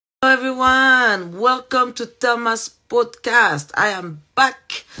Hello everyone, welcome to Thelma's podcast. I am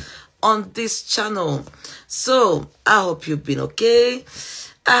back on this channel. So I hope you've been okay.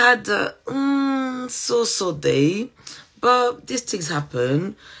 I had a so day, but these things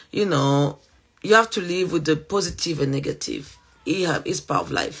happen. You know, you have to live with the positive and negative. It's part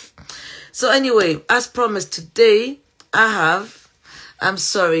of life. So anyway, as promised today, I have a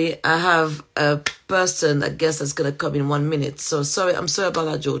person, I guess, that's going to come in 1 minute. So I'm sorry about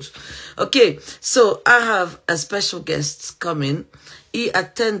that, George. Okay, so I have a special guest coming. He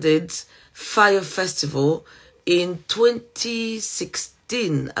attended Fyre Festival in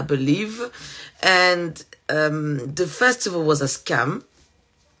 2016, I believe. And the festival was a scam.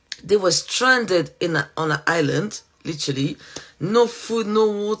 They were stranded on an island, literally. No food, no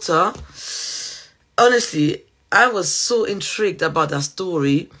water. Honestly, I was so intrigued about that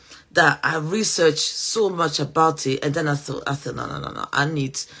story that I researched so much about it. And then I thought, no. I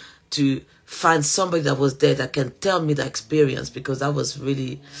need to find somebody that was there that can tell me the experience, because I was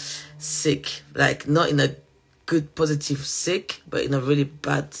really sick. Like, not in a good, positive sick, but in a really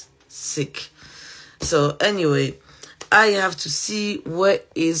bad sick. So anyway, I have to see where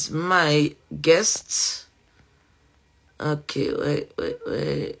is my guest. Okay,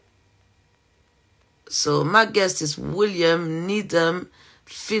 wait. So my guest is William Needham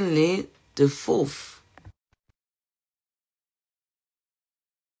Finley the Fourth.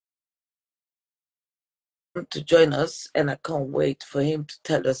 To join us, and I can't wait for him to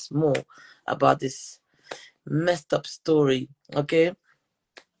tell us more about this messed up story. Okay,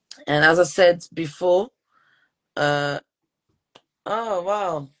 and as I said before, oh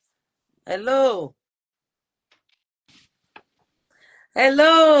wow, hello,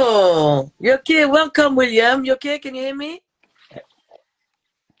 you okay? Welcome, William. You okay? Can you hear me?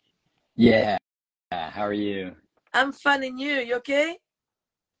 Yeah. How are you? I'm fine, and you okay?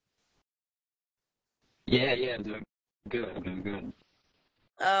 Yeah, I'm doing good. I'm doing good.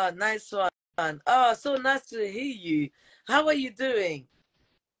 Oh, nice one. Oh, so nice to hear you. How are you doing?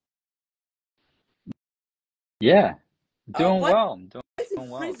 Yeah, Oh, doing why well. I'm is it doing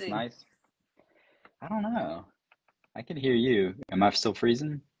well. It's freezing? nice. I don't know. I can hear you. Am I still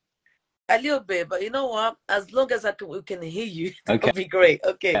freezing? A little bit, but you know what? As long as we can hear you, that'll Okay. be great.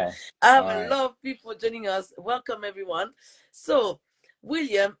 Okay. I have All a right. lot of people joining us. Welcome, everyone. So,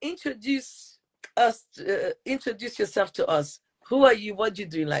 William, introduce yourself to us. Who are you? What do you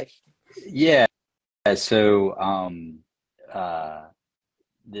do in life? Yeah. So, uh,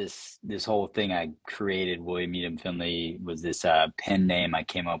 this whole thing I created, William Needham Finley, was this pen name I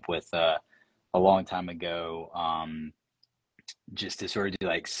came up with a long time ago, just to sort of do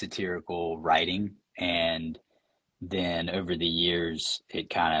like satirical writing. And then over the years, it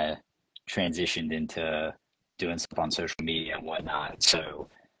kind of transitioned into doing stuff on social media and whatnot. So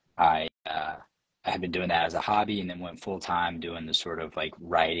I have been doing that as a hobby, and then went full time doing the sort of like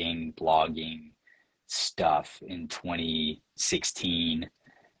writing, blogging stuff in 2016,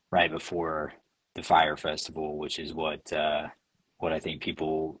 right before the Fyre Festival, which is what I think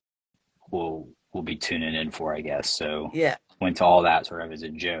people will be tuning in for, I guess. So Yeah. went to all that sort of as a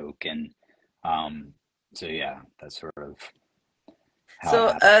joke, and um, so yeah, that's sort of how it So,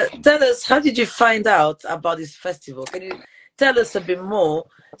 happened. tell us, how did you find out about this festival? Can you tell us a bit more?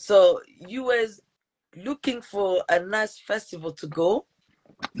 So, you were looking for a nice festival to go,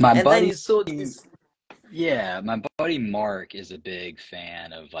 My and then you buddy, saw this. yeah, my buddy Mark is a big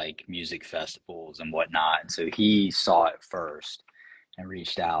fan of like music festivals and whatnot. And so he saw it first and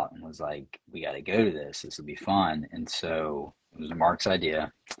reached out and was like, "We got to go to this. This will be fun." And so it was Mark's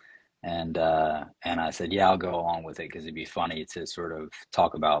idea. And I said, "Yeah, I'll go along with it because it'd be funny to sort of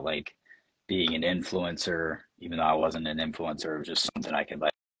talk about like being an influencer, even though I wasn't an influencer. It was just something I could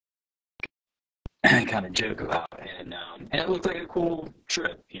like kind of joke about, and it looked like a cool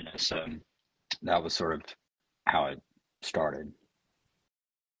trip, you know. So that was sort of how it started.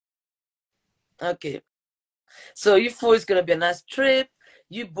 Okay. So you thought it's gonna be a nice trip.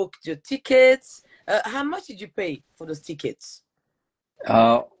 You booked your tickets. How much did you pay for those tickets?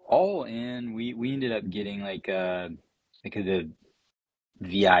 All in, we ended up getting like the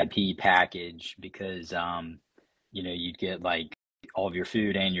VIP package because you know, you'd get like all of your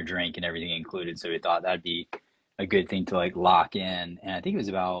food and your drink and everything included. So we thought that'd be a good thing to like lock in. And I think it was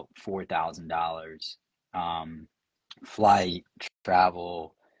about $4,000. Um, Flight,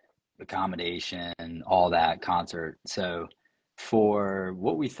 travel, accommodation, all that, concert. So for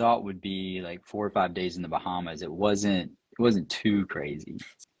what we thought would be like 4 or 5 days in the Bahamas, it wasn't too crazy.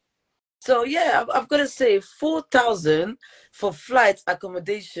 So yeah, I've got to say 4,000 for flights,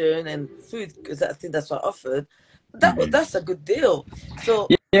 accommodation, and food, because I think that's what I offered. Hmm. That's a good deal. So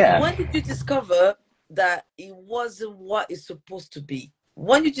Yeah. When did you discover that it wasn't what it's supposed to be?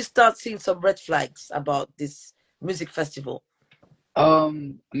 When did you start seeing some red flags about this music festival? I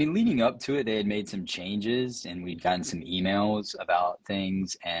mean, leading up to it, they had made some changes and we'd gotten some emails about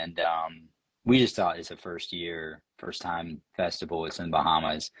things. And we just thought it's a first time festival. It's in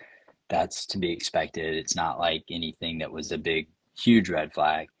Bahamas. That's to be expected. It's not like anything that was a big, huge red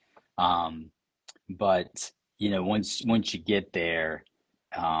flag. Um, but once you get there,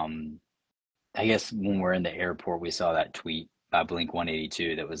 um, I guess when we're in the airport, we saw that tweet by Blink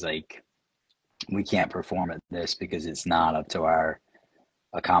 182 that was like, we can't perform at this because it's not up to our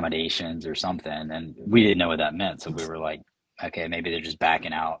accommodations or something. And we didn't know what that meant. So we were like, okay, maybe they're just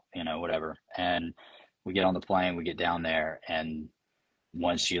backing out, whatever. And we get on the plane, we get down there, and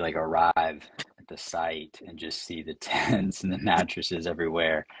once you like arrive at the site and just see the tents and the mattresses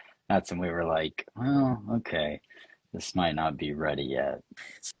everywhere, that's when we were like, well, okay, this might not be ready yet.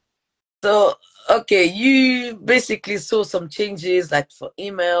 So, okay, you basically saw some changes like for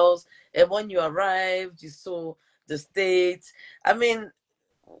emails, and when you arrived, you saw the state. I mean,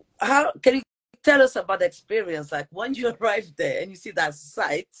 how can you tell us about the experience? Like when you arrived there and you see that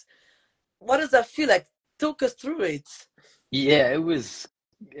site, what does that feel like? Talk us through it. Yeah,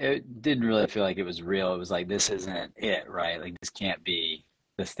 it didn't really feel like it was real. It was like, this isn't it, right? Like, this can't be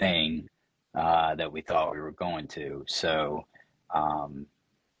the thing that we thought we were going to. So, um,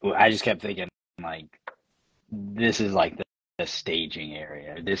 I just kept thinking, like, this is like the staging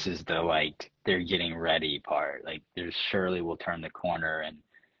area. This is the like they're getting ready part. Like, there's surely we'll turn the corner and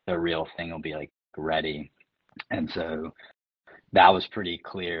the real thing will be like ready. And so that was pretty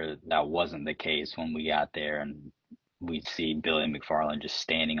clear that wasn't the case when we got there and we'd see Billy McFarland just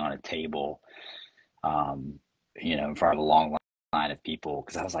standing on a table, um, in front of a long line of people.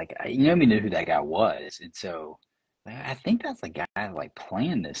 Because I was like, you know, we knew who that guy was, and so like, I think that's the guy like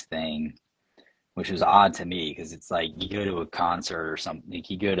playing this thing, which was odd to me because it's like you go to a concert or something, like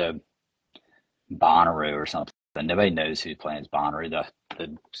you go to Bonnaroo or something, nobody knows who's playing Bonnaroo.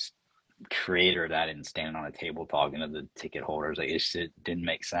 The creator of that isn't standing on a table talking to the ticket holders. Like it didn't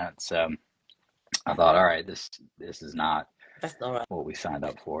make sense. So I thought, all right, this is not That's not right. what we signed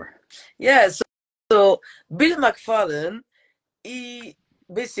up for. Yeah, so Bill McFarlane, he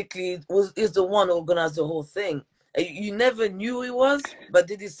basically is the one who organized the whole thing. You never knew he was, but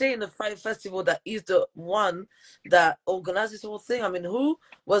did he say in the Fyre Festival that he's the one that organized this whole thing? I mean, who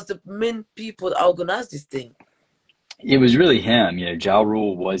was the main people that organized this thing? It was really him. Ja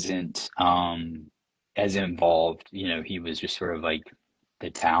Rule wasn't as involved. He was just sort of like the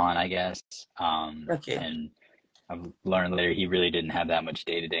talent, I guess. Okay. And I've learned later he really didn't have that much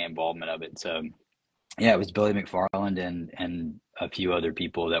day-to-day involvement of it. So yeah, it was Billy McFarland and a few other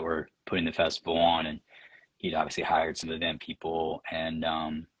people that were putting the festival on, and he'd obviously hired some event people, and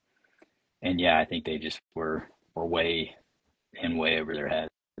yeah, I think they just were way over their heads.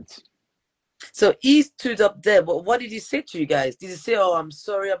 So he stood up there, but what did he say to you guys? Did he say, "Oh, I'm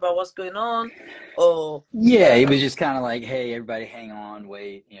sorry about what's going on," or Yeah, he was just kind of like, "Hey, everybody, hang on,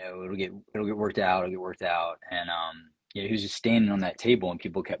 wait. It'll get worked out. It'll get worked out." And yeah, he was just standing on that table, and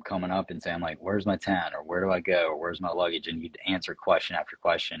people kept coming up and saying, like, "Where's my tent? Or where do I go? Or where's my luggage?" And he'd answer question after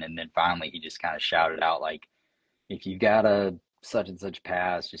question, and then finally he just kind of shouted out, like, "If you got a such and such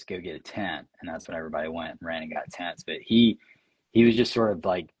pass, just go get a tent." And that's when everybody went and ran and got tents. But he was just sort of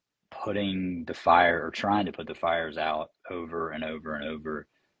like putting the fire or trying to put the fires out over and over and over.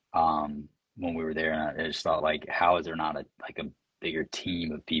 When we were there, and I just thought, like, how is there not a bigger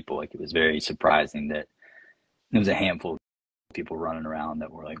team of people? Like, it was very surprising that there was a handful of people running around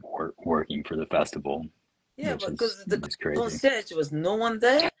that were like working for the festival, yeah, which but is because the just crazy. concierge, there was no one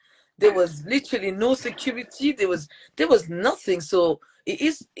there. There was literally no security. There was nothing. So it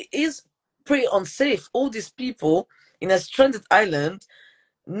is pretty unsafe. All these people in a stranded island,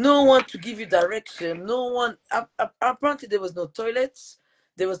 no one to give you direction. No one. Apparently, there was no toilets.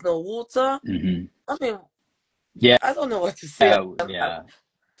 There was no water. Hmm. I mean, Yeah, I don't know what to say. yeah, it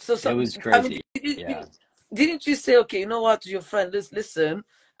So was I mean, crazy. Yeah. didn't you say, okay, you know what, to your friend, listen,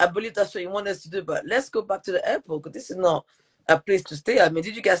 I believe that's what you want us to do, but let's go back to the airport because this is not a place to stay. I mean,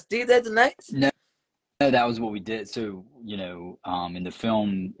 did you guys stay there the night? No, no, that was what we did. So, in the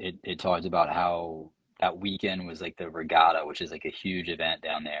film, it talks about how that weekend was like the regatta, which is like a huge event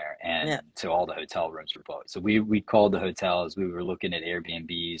down there. And Yeah. so all the hotel rooms were booked. So we called the hotels. We were looking at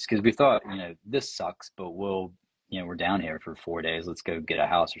Airbnbs because we thought, this sucks, but we're down here for 4 days. Let's go get a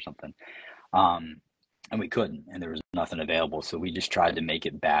house or something. Um, and we couldn't, and there was nothing available. So we just tried to make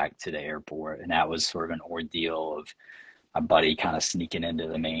it back to the airport. And that was sort of an ordeal of my buddy kind of sneaking into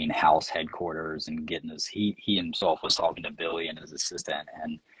the main house headquarters and getting us. He himself was talking to Billy and his assistant,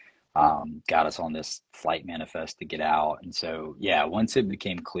 and got us on this flight manifest to get out. And so, yeah, once it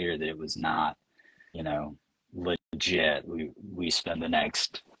became clear that it was not, you know, legit, we spent the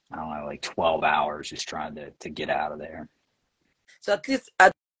next, I don't know, like 12 hours just trying to get out of there. So at least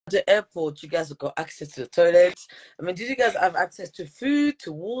at the airport, you guys have got access to the toilets. I mean, did you guys have access to food,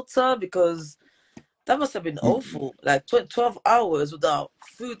 to water? Because that must have been awful. Like 12 hours without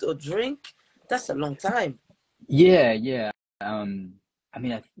food or drink. That's a long time. Yeah, yeah. I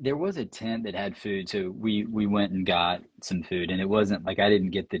mean, there was a tent that had food, so we went and got some food, and it wasn't like I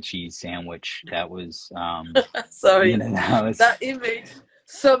didn't get the cheese sandwich. That was, Sorry. that was, That image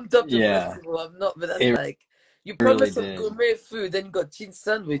summed up the yeah, festival. I'm not, but that's it like, you really promised some did. gourmet food, then you got cheese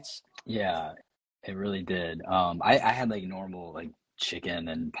sandwich. Yeah, it really did. I had like normal like chicken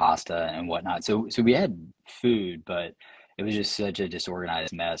and pasta and whatnot. So we had food, but it was just such a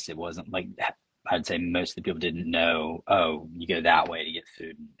disorganized mess. It wasn't like I'd say most of the people didn't know, oh, you go that way to get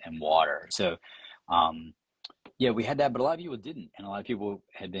food and water. So yeah, we had that, but a lot of people didn't. And a lot of people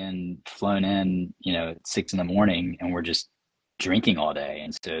had been flown in, at 6 in the morning and were just drinking all day.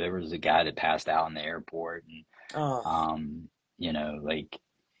 And so there was a guy that passed out in the airport and Oh, like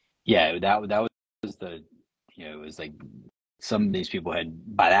yeah, that was the, it was like some of these people had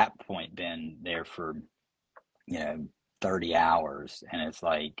by that point been there for, you know, 30 hours. And it's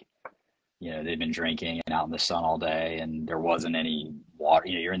like, they've been drinking and out in the sun all day and there wasn't any water.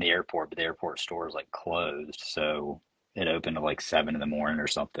 You're in the airport, but the airport store is like closed. So it opened at like 7 in the morning or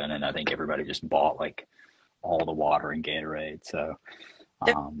something. And I think everybody just bought like all the water and Gatorade. So,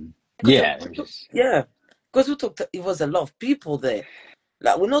 yeah, because yeah, it was just, yeah, because we talked. It was a lot of people there.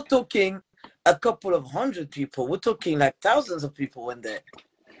 Like we're not talking a couple of hundred people. We're talking like thousands of people in there.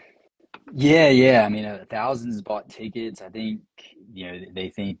 yeah, yeah. I mean, thousands bought tickets. I think,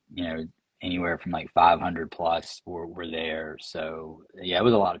 they think, anywhere from like 500 plus were there. So yeah, it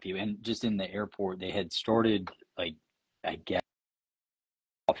was a lot of people. And just in the airport, they had started like, I guess,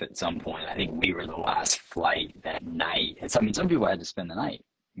 off at some point. I think we were the last flight that night. And so, I mean, some people had to spend the night,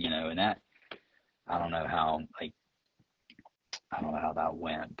 and that, I don't know how, like, I don't know how that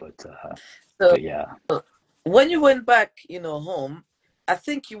went, So but yeah. when you went back, home, I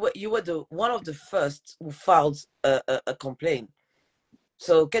think you were the one of the first who filed a complaint.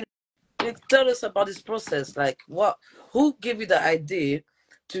 So can you tell us about this process? Like, who gave you the idea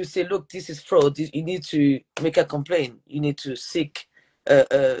to say, look, this is fraud. You need to make a complaint. You need to seek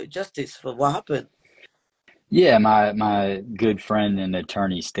justice for what happened. Yeah, my good friend and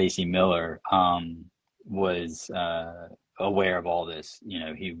attorney Stacy Miller was aware of all this.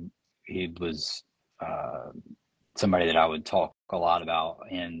 He was somebody that I would talk a lot about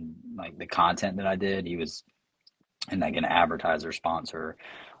in like the content that I did. He was and like an advertiser sponsor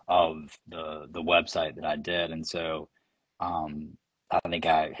of the website that I did, and so I think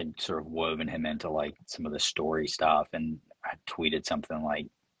I had sort of woven him into like some of the story stuff, and I tweeted something like,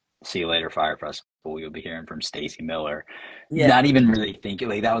 "See you later, Fyre Festival. You'll be hearing from Stacy Miller." Yeah. Not even really thinking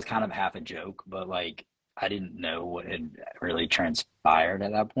like that was kind of half a joke, but like I didn't know what had really transpired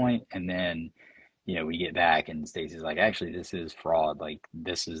at that point. And then, we get back and Stacy's like, actually, this is fraud. Like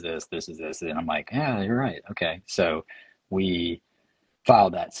this is this. And I'm like, yeah, you're right. Okay. So we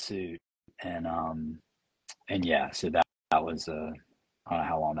filed that suit and yeah, so that was I don't know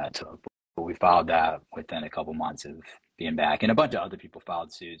how long that took, but we filed that within a couple months of being back, and a bunch of other people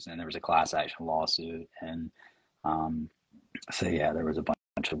filed suits, and there was a class action lawsuit, and um, so yeah, there was a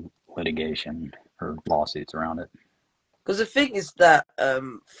bunch of litigation or lawsuits around it. Because the thing is that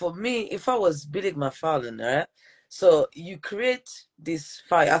for me, if I was building McFarland, right? So you create this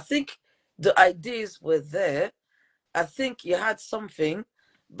file. I think the ideas were there. I think you had something,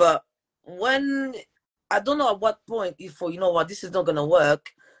 but when I don't know at what point, if you know what, this is not gonna work,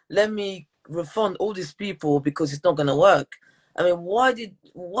 let me refund all these people because it's not gonna work. I mean, why did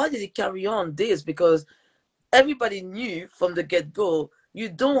it carry on this? Because everybody knew from the get-go you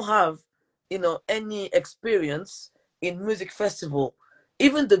don't have any experience in music festival,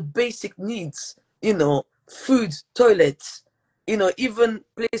 even the basic needs, food, toilets, even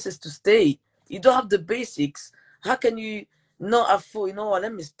places to stay. You don't have the basics. How can you not afford, what,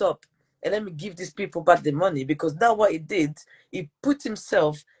 let me stop and let me give these people back the money? Because now what he did, he put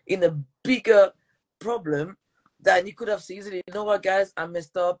himself in a bigger problem than he could have said easily, you know what, guys, I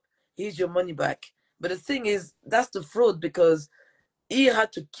messed up, here's your money back. But the thing is, that's the fraud, because he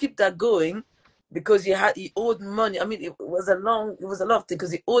had to keep that going because he owed money. I mean, it was a lot of things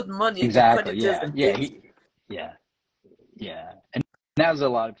because he owed money to Exactly. creditors Yeah. and Yeah. things. Yeah. Yeah. that was a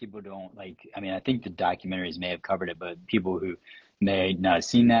lot of people don't like. I mean, I think the documentaries may have covered it, but people who may not have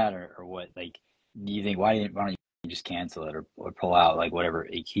seen that or what, like, do you think why don't you just cancel it or pull out like whatever?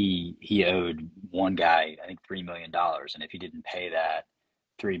 Like he owed one guy I think $3 million, and if he didn't pay that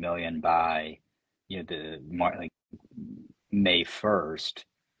 3 million by like May 1st,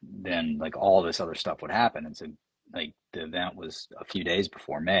 then like all this other stuff would happen, and so like the event was a few days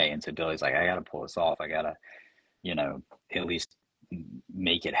before May, and so Billy's like, I got to pull this off. I got to at least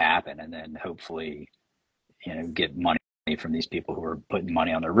make it happen, and then hopefully, get money from these people who are putting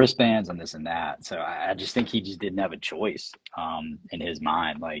money on their wristbands and this and that. So I just think he just didn't have a choice in his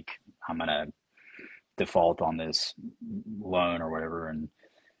mind. Like, I'm gonna default on this loan or whatever, and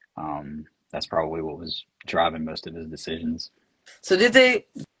that's probably what was driving most of his decisions. So did they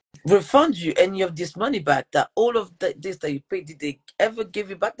refund you any of this money back? That all of this that you paid, did they ever give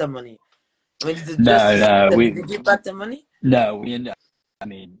you back the money? I mean, did the justice did they give back the money? No, we ended up, I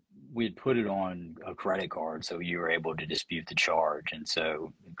mean, we had put it on a credit card, so you were able to dispute the charge, and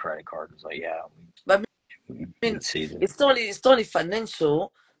so the credit card was like, yeah. But I mean, it's only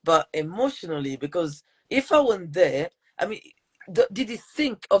financial, but emotionally, because if I went there, I mean, did he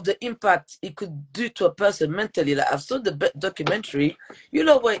think of the impact it could do to a person mentally? Like, I've saw the documentary,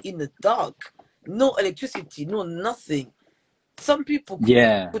 we're in the dark, no electricity, no nothing. Some people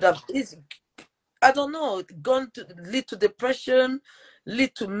could have, I don't know, lead to depression,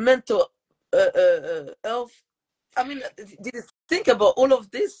 lead to mental health. I mean, did you think about all of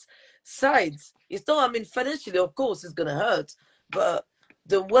these sides? It's not, I mean, financially, of course, it's going to hurt, but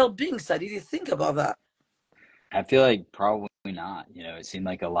the well-being side, did you think about that? I feel like probably not. It seemed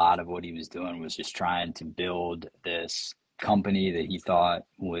like a lot of what he was doing was just trying to build this company that he thought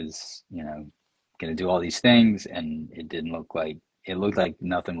was, going to do all these things, and it looked like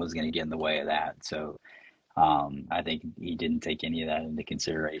nothing was going to get in the way of that. So I think he didn't take any of that into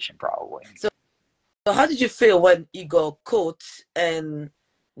consideration, probably. So how did you feel when he got caught and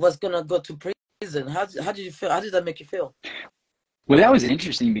was going to go to prison? How did you feel? How did that make you feel? Well, that was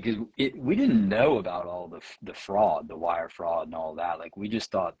interesting because we didn't know about all the fraud, the wire fraud and all that. Like, we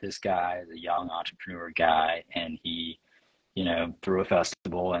just thought this guy is a young entrepreneur guy, and he, threw a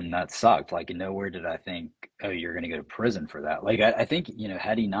festival, and that sucked. Like, nowhere did I think, oh, you're going to go to prison for that. Like, I think,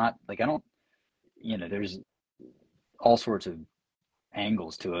 had he not, like, I don't, there's all sorts of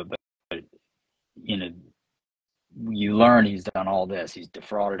angles to it, but you learn he's done all this. He's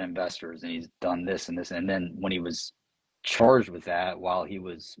defrauded investors, and he's done this and this. And then when he was charged with that while he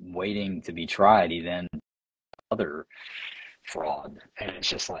was waiting to be tried, he then other fraud, and it's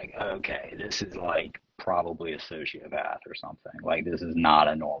just like, okay, this is like probably a sociopath or something. Like, this is not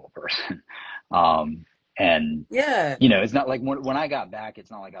a normal person. And yeah, it's not like when I got back, it's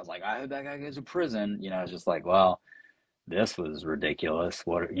not like I was like, I hope that guy goes to prison. It's just like, well, this was ridiculous.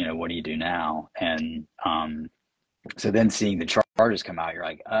 What do you do now? And so then seeing the charges come out, you're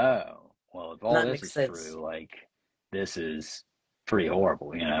like, oh, well, if all that this is sense. true, like, this is pretty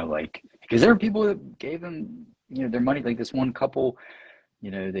horrible, like, because there were people that gave them, their money. Like, this one couple,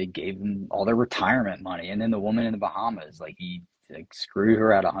 they gave them all their retirement money, and then the woman in the Bahamas, like, he like screwed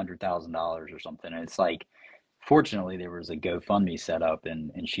her out $100,000 or something. And it's like, fortunately, there was a GoFundMe set up,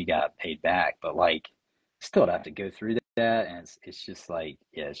 and she got paid back, but like, still have to go through that, and it's just like,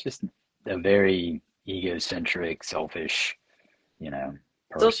 yeah, it's just a very egocentric, selfish, person.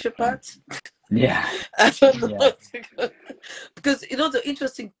 Sociopath? Yeah. I don't know. Yeah. Because, the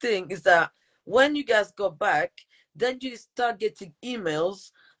interesting thing is that when you guys go back, then you start getting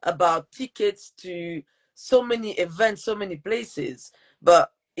emails about tickets to so many events, so many places.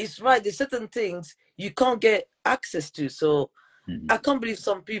 But it's right, there's certain things you can't get access to. So I can't believe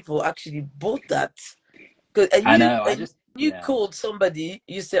some people actually bought that. I know. You called somebody,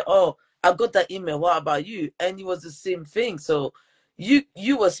 you say, oh, I got that email, what about you? And it was the same thing. So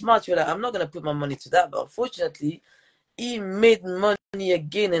you were smart. You're like, I'm not going to put my money to that. But unfortunately, he made money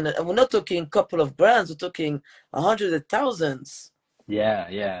again. And we're not talking a couple of brands. We're talking hundreds of thousands.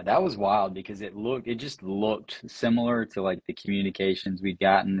 Yeah. That was wild because it just looked similar to like the communications we'd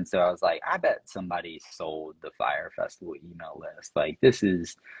gotten. And so I was like, I bet somebody sold the Fyre Festival email list. Like, this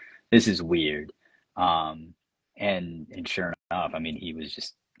is weird. And sure enough, I mean, he was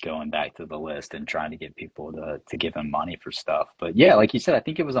just going back to the list and trying to get people to give him money for stuff. But yeah, like you said, I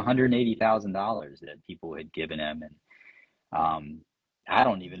think it was $180,000 that people had given him. And I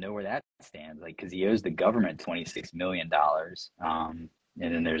don't even know where that stands, like, because he owes the government $26 million. And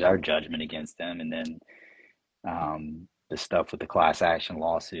then there's our judgment against him. And then the stuff with the class action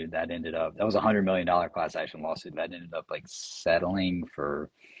lawsuit that was $100 million class action lawsuit that ended up like settling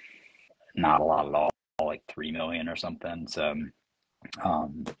for not a lot at all, like $3 million or something. So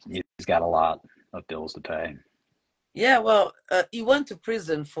He's got a lot of bills to pay. Yeah, well, he went to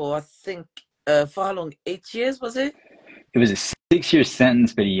prison for, I think, for how long? 8 years, was it? It was a 6-year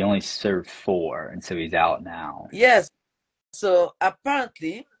sentence, but he only served 4, and so he's out now. Yes. So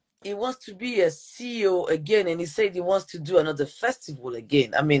apparently, he wants to be a CEO again, and he said he wants to do another festival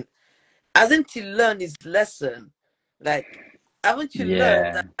again. I mean, hasn't he learned his lesson? Like, haven't you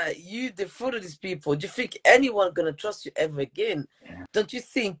learned Yeah, that you defrauded these people? Do you think anyone gonna trust you ever again? yeah, Don't you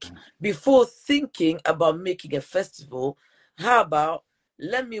think before thinking about making a festival, how about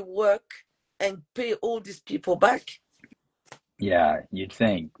let me work and pay all these people back? yeah. You'd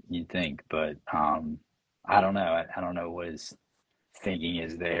think, but I don't know. I don't know what his thinking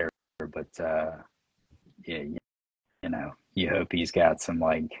is there, but yeah, you hope he's got some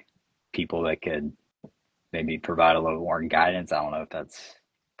like people that could maybe provide a little more guidance. I don't know if that's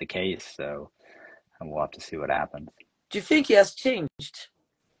the case, so we'll have to see what happens. Do you think he has changed?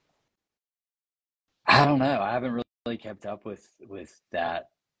 I don't know. I haven't really kept up with that.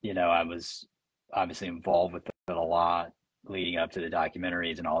 I was obviously involved with it a lot leading up to the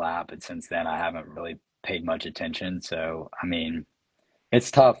documentaries and all that, but since then I haven't really paid much attention. So, I mean,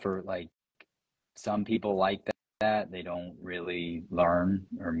 it's tough for like some people like that. They don't really learn,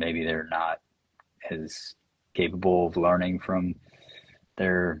 or maybe they're not as capable of learning from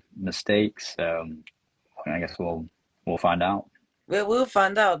their mistakes. So, I guess we'll find out. Well, we'll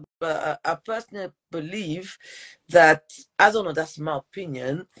find out. But I personally believe that, I don't know, that's my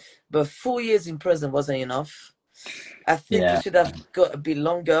opinion, but 4 years in prison wasn't enough. I think he Yeah, should have got a bit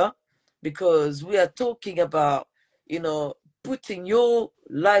longer because we are talking about, putting your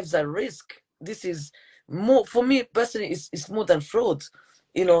lives at risk. This is more, for me personally, it's more than fraud.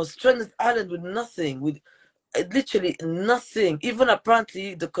 Stranded island with nothing, with literally nothing. Even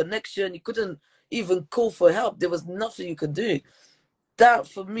apparently the connection, you couldn't even call for help. There was nothing you could do. That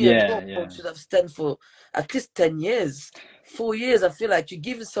for me yeah, alone yeah. should have stand for at least 10 years. 4 years, I feel like you're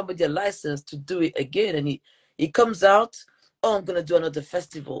giving somebody a license to do it again, and he comes out, oh, I'm gonna do another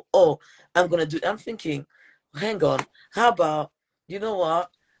festival, oh, I'm thinking, hang on, how about, you know what?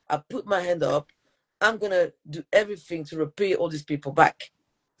 I put my hand up, I'm gonna do everything to repay all these people back.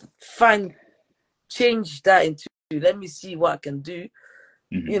 Find change that into, let me see what I can do,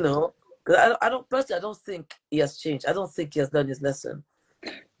 you Mhm. know. 'Cause I don't personally, I don't think he has changed. I don't think he has learned his lesson.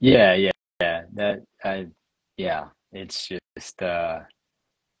 Yeah, yeah, yeah. Yeah, it's just,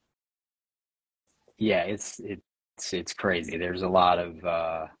 yeah, it's crazy. There's a lot of,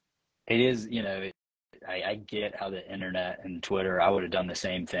 it is, I get how the internet and Twitter, I would have done the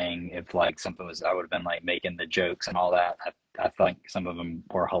same thing if like something was, I would have been like making the jokes and all that. I think some of them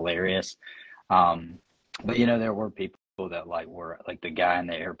were hilarious. Um, but there were people that like were like the guy in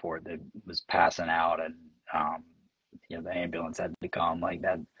the airport that was passing out and, um, the ambulance had to come like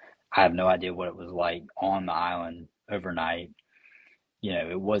that. I have no idea what it was like on the island overnight.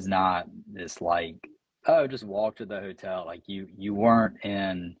 It was not this like, oh, just walk to the hotel. Like you weren't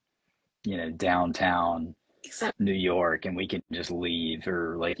in, downtown Exactly. New York and we can just leave,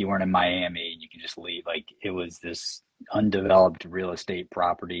 or like you weren't in Miami and you can just leave. Like it was this undeveloped real estate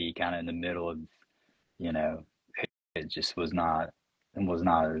property kind of in the middle of, you know, it just was not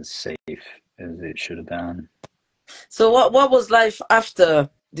as safe as it should have been. So what was life after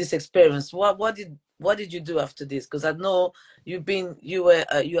this experience? What did you do after this? Because I know you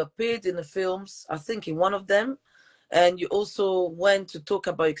appeared in the films, I think in one of them, and you also went to talk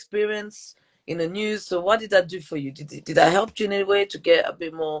about experience in the news. So what did that do for you? Did I help you in any way to get a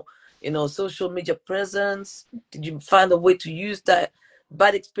bit more, social media presence? Did you find a way to use that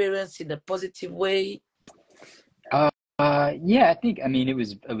bad experience in a positive way? Uh, yeah, I mean, it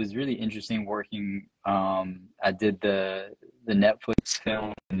was really interesting working. I did the Netflix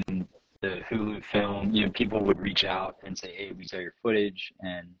film and the Hulu film. People would reach out and say, "Hey, we saw your footage,"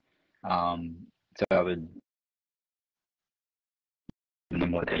 and um, so I would give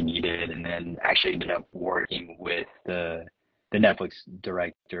them what they needed, and then actually ended up working with the Netflix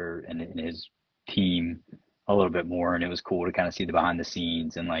director and his team a little bit more, and it was cool to kind of see the behind the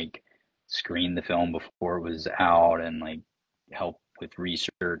scenes and like screen the film before it was out and like help with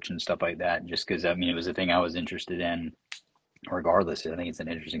research and stuff like that. Just because I mean it was a thing I was interested in, regardless. I think it's an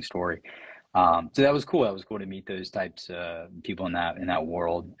interesting story. So that was cool. That was cool to meet those types of people in that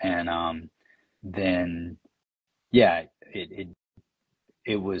world, and then yeah,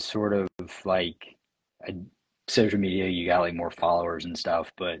 it was sort of like a, social media, you got like more followers and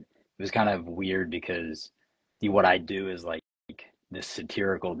stuff, but it was kind of weird because what I do is like this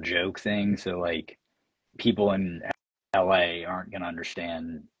satirical joke thing. So like people in LA aren't gonna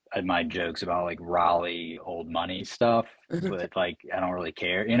understand my jokes about like Raleigh old money stuff, but like I don't really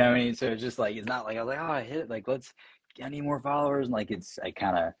care, you know what I mean? So it's just like it's not like I was like, oh, I hit it, like I need more followers, and like I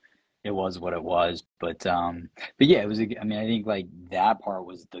kind of it was what it was, but yeah, it was. I mean, I think like that part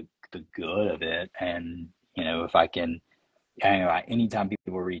was the good of it, and you know, if I can, I know anytime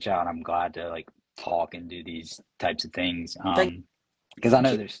people reach out, I'm glad to like talk and do these types of things. Thank Because I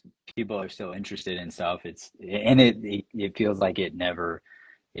know you. there's people are still interested in stuff. It feels like it never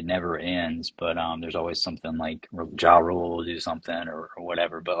ends. But there's always something like Ja Rule will do something or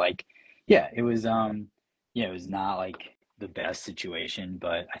whatever. But like, yeah, yeah, it was not like the best situation.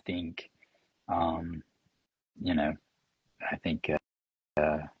 But I think um, you know, I think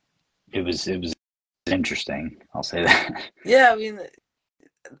it was interesting. I'll say that. Yeah, I mean,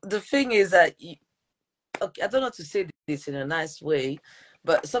 the thing is that okay, I don't know how to say this in a nice way,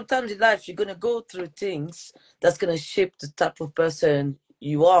 but sometimes in life you're gonna go through things that's gonna shape the type of person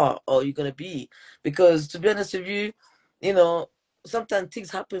you are or you're gonna be. Because to be honest with you, you know, sometimes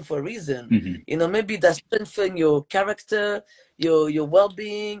things happen for a reason. hmm You know, maybe that strengthen your character, your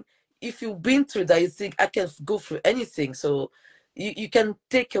well-being. If you've been through that, you think I can go through anything. So you can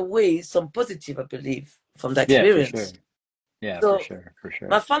take away some positive, I believe, from the Yeah, for sure. experience. Yeah, for So sure, for my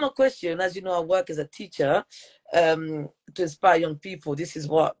sure. final question, as you know, I work as a teacher to inspire young people. This is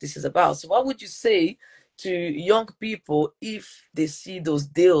what this is about. So, what would you say to young people if they see those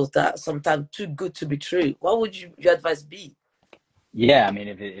deals that are sometimes too good to be true? What would your advice be? Yeah, I mean,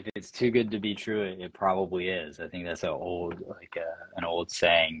 if it's too good to be true, it probably is. I think that's an old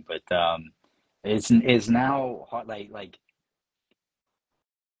saying, but it's now hard, like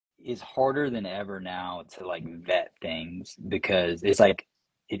it's harder than ever now to like vet things because it's like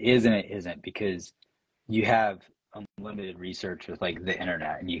it is and it isn't because you have unlimited research with like the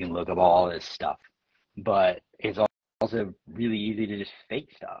internet and you can look up all this stuff, but it's also really easy to just fake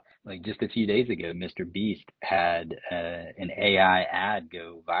stuff. Like just a few days ago, Mr. Beast had an AI ad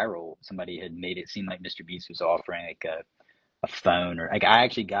go viral. Somebody had made it seem like Mr. Beast was offering like a phone or like I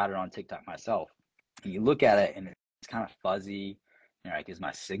actually got it on TikTok myself. And you look at it and it's kind of fuzzy. You're like, is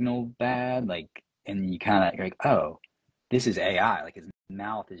my signal bad? Like, and you're like, oh, this is AI. Like his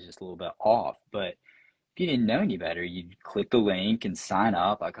mouth is just a little bit off. But if you didn't know any better, you'd click the link and sign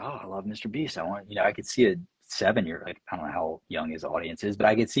up. Like, oh, I love Mr. Beast. I want, I could see a 7 year, like, I don't know how young his audience is, but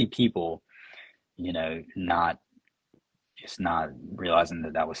I could see people, not just not realizing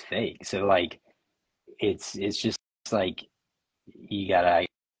that that was fake. So like, it's just like you gotta, I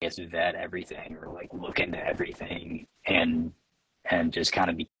guess, vet everything or like look into everything and just kind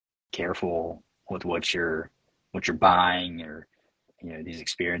of be careful with what you're buying or these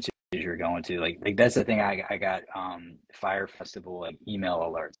experiences you're going to like that's the thing I got Fyre Festival like email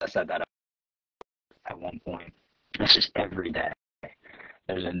alerts. I set that up at one point. It's just every day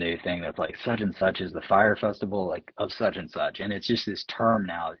there's a new thing that's like such and such is the Fyre Festival like of such and such, and it's just this term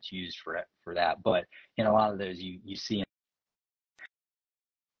now that's used for that. But in a lot of those you see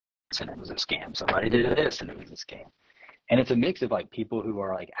and it was a scam. Somebody did this and it was a scam. And it's a mix of like people who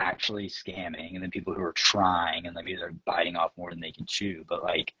are like actually scamming and then people who are trying and maybe they're biting off more than they can chew. But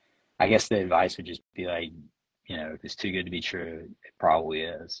like, I guess the advice would just be like, if it's too good to be true, it probably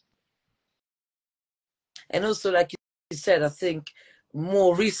is. And also, like you said, I think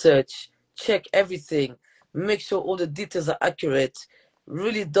more research, check everything, make sure all the details are accurate,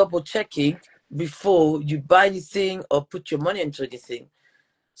 really double checking before you buy anything or put your money into anything.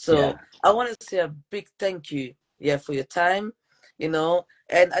 So Yeah. I want to say a big thank you, yeah, for your time,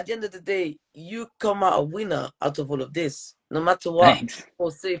 And at the end of the day, you come out a winner out of all of this. No matter what Thanks. people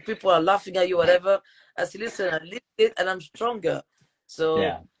say, people are laughing at you, whatever. I say, listen, I lived it and I'm stronger. So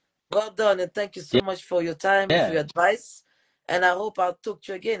Yeah. well done, and thank you so Yeah. much for your time and for Yeah. your advice. And I hope I'll talk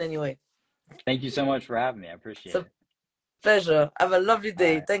to you again anyway. Thank you so much for having me. I It's appreciate a it. pleasure. Have a lovely All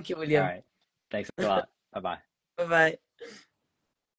day. right. Thank you, All William. right. Thanks a lot. Bye bye. Bye bye.